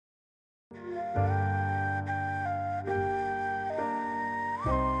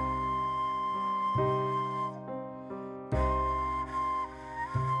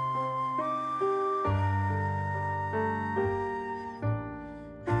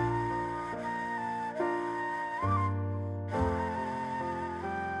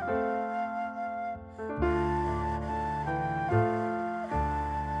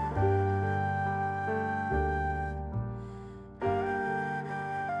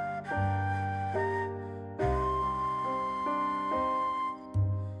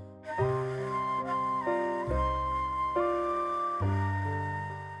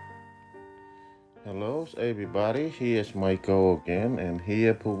everybody, here's Michael again, and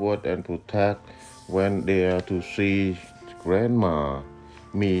here Put and Protect went there to see Grandma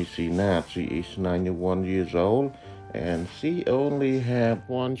Mey Sinat. She is 91 years old, and she only had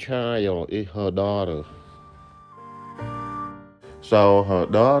one child, is her daughter. So her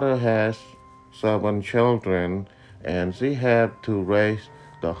daughter has 7 children, and she had to raise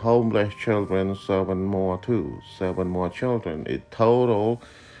the homeless children 7 more children. In total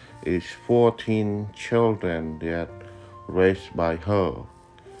is 14 children that raised by her.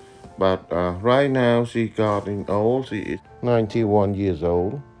 But right now she getting old. She is 91 years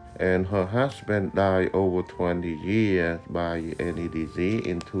old, and her husband died over 20 years by any disease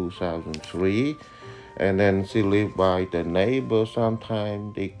in 2003. And then she lived by the neighbor.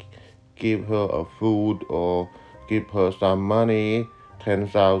 Sometimes they give her a food or give her some money.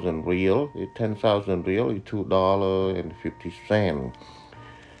 10,000 real. 10,000 real is $2.50.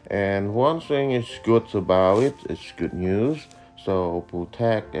 And one thing is good about it, it's good news. So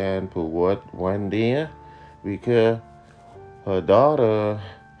Protect and Put went there because her daughter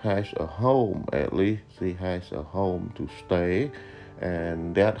has a home. At least she has a home to stay.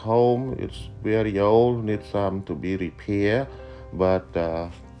 And that home is very old, needs some to be repaired. But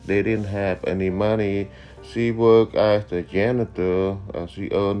they didn't have any money. She worked as a janitor. She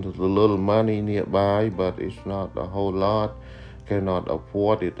earned a little money nearby, but it's not a whole lot. Cannot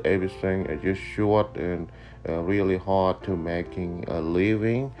afford it. Everything is just short and really hard to making a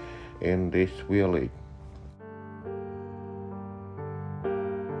living in this village.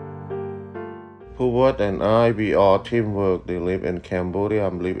 Put and I, we are teamwork. They live in Cambodia, I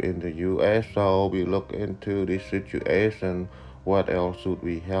live in the U.S., so we look into this situation. What else should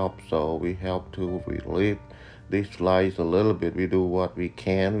we help? So we help to relieve this life a little bit. We do what we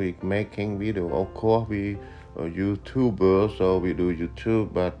can. We making video. Of course, we are YouTubers, so we do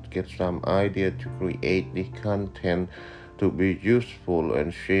YouTube, but get some idea to create this content to be useful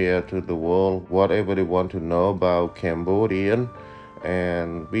and share to the world whatever they want to know about Cambodian.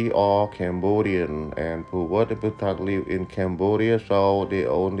 And we are Cambodian, and Put and Protect live in Cambodia, so they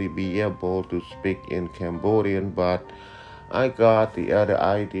only be able to speak in Cambodian. But I got the other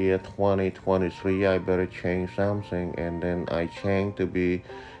idea, 2023, I better change something, and then I changed to be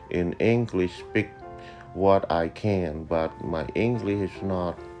in English, speak what I can. But my English is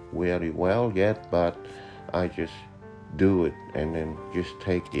not very well yet, but I just do it, and then just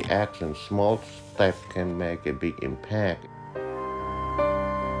take the action. Small step can make a big impact.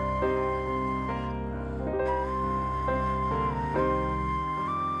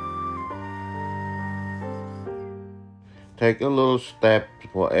 Take a little step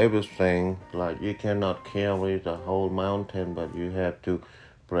for everything. Like you cannot carry the whole mountain, but you have to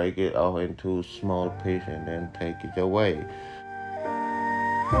break it off into small pieces and then take it away.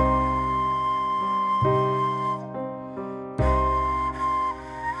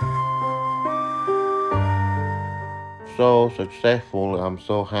 So successful, I'm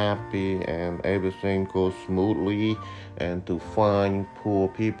so happy, and everything goes smoothly. And to find poor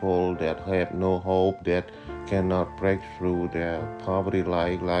people that have no hope, that cannot break through their poverty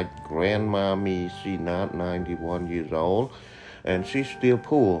like Grandma Mey Sinat, 91 years old, and she's still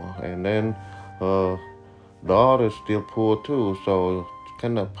poor, and then her daughter's still poor too, so it's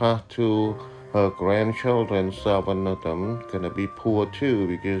gonna pass to her grandchildren. 7 of them gonna be poor too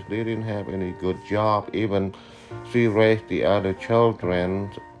because they didn't have any good job. Even she raised the other children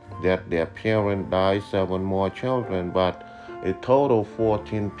that their parents died, 7 more children, but a total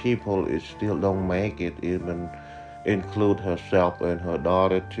 14 people is still don't make it, even include herself and her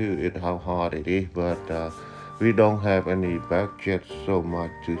daughter too. It's how hard it is, but we don't have any budget so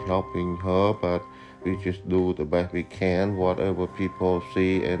much to helping her, but we just do the best we can. Whatever people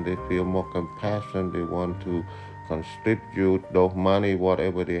see and they feel more compassion, they want to contribute those money,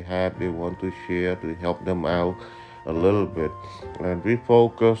 whatever they have, they want to share to help them out a little bit. And we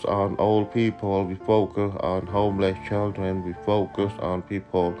focus on old people, we focus on homeless children, we focus on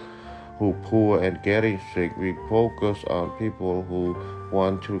people who poor and getting sick, we focus on people who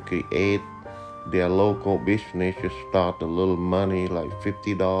want to create their local business, just start a little money like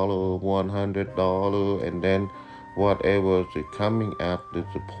 $50, $100, and then whatever is coming up, the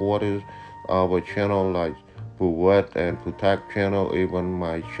supporters of our channel like Put and Protect channel, even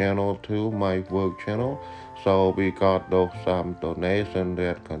my channel too, my work channel. So we got those some donations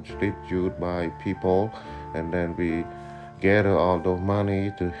that contributed by people, and then we gather all those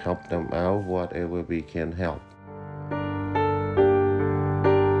money to help them out, whatever we can help.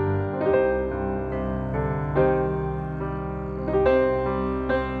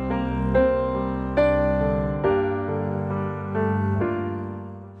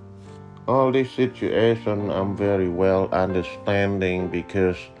 All all this situation, I'm very well understanding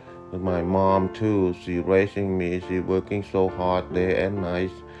because my mom too, she raising me, she working so hard day and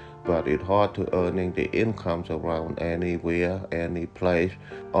night, but it's hard to earning the incomes around anywhere, any place.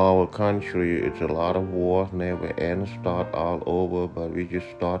 Our country, it's a lot of war, never end, start all over, but we just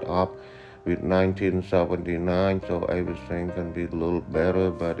start up with 1979, so everything can be a little better,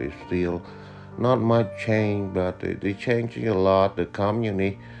 but it's still not much change, but they changing a lot, the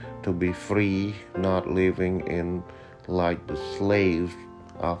community to be free, not living in like the slaves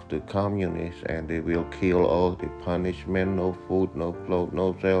of the communists, and they will kill all the punishment, no food, no clothes,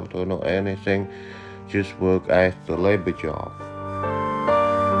 no shelter, no anything, just work as the labor job.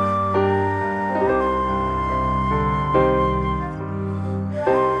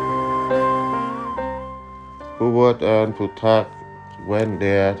 Howard and Putak went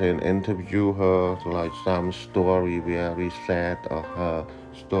there and interviewed her, like some story very sad of her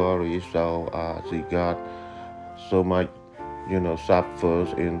story. So she got so much, suffers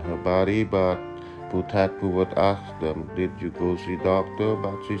in her body. But Putak would ask them, "Did you go see doctor?"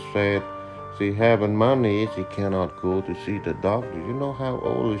 But she said she having money, she cannot go to see the doctor. You know how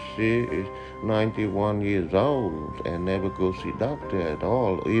old is she? Is 91 years old and never go see doctor at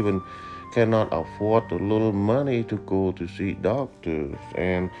all. Even cannot afford the little money to go to see doctors.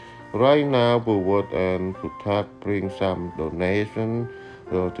 And right now, Buwat and Putak bring some donation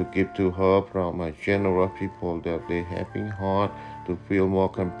to give to her from a generous people that they having heart to feel more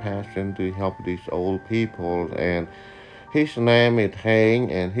compassion to help these old people. And his name is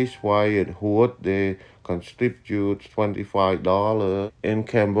Hang and his wife is Hood. They contribute $25. In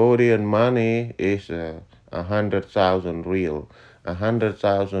Cambodian money is 100,000 real.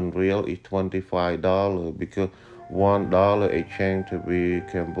 100,000 real is $25 because $1 exchange to be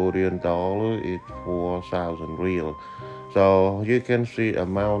Cambodian dollar is 4,000 real. So you can see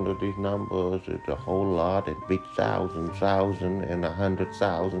amount of these numbers is a whole lot, a big thousand, and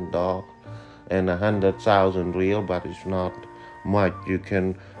 $100,000 and 100,000 real, but it's not much. You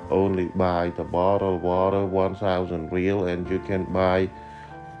can only buy the bottle of water, 1,000 real, and you can buy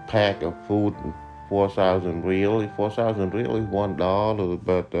pack of food, 4,000 real. 4,000 real is $1,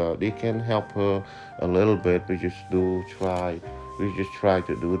 but they can help her a little bit. We just try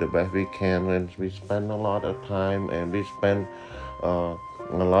to do the best we can, and we spend a lot of time and we spend a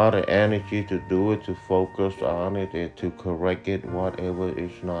lot of energy to do it, to focus on it, and to correct it, whatever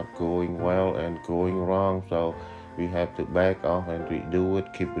is not going well and going wrong. So we have to back off and redo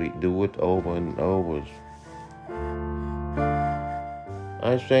it, keep redo it over and over.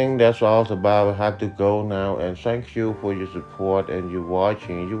 I think that's all about. I have to go now, and thank you for your support and you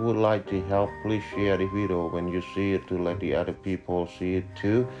watching. You would like to help, please share the video when you see it to let the other people see it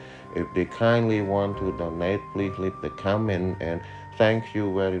too. If they kindly want to donate, please leave the comment, and thank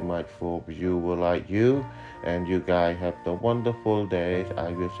you very much for viewer like you. And you guys have a wonderful day. I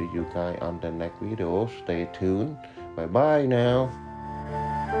will see you guys on the next video. Stay tuned. Bye bye now.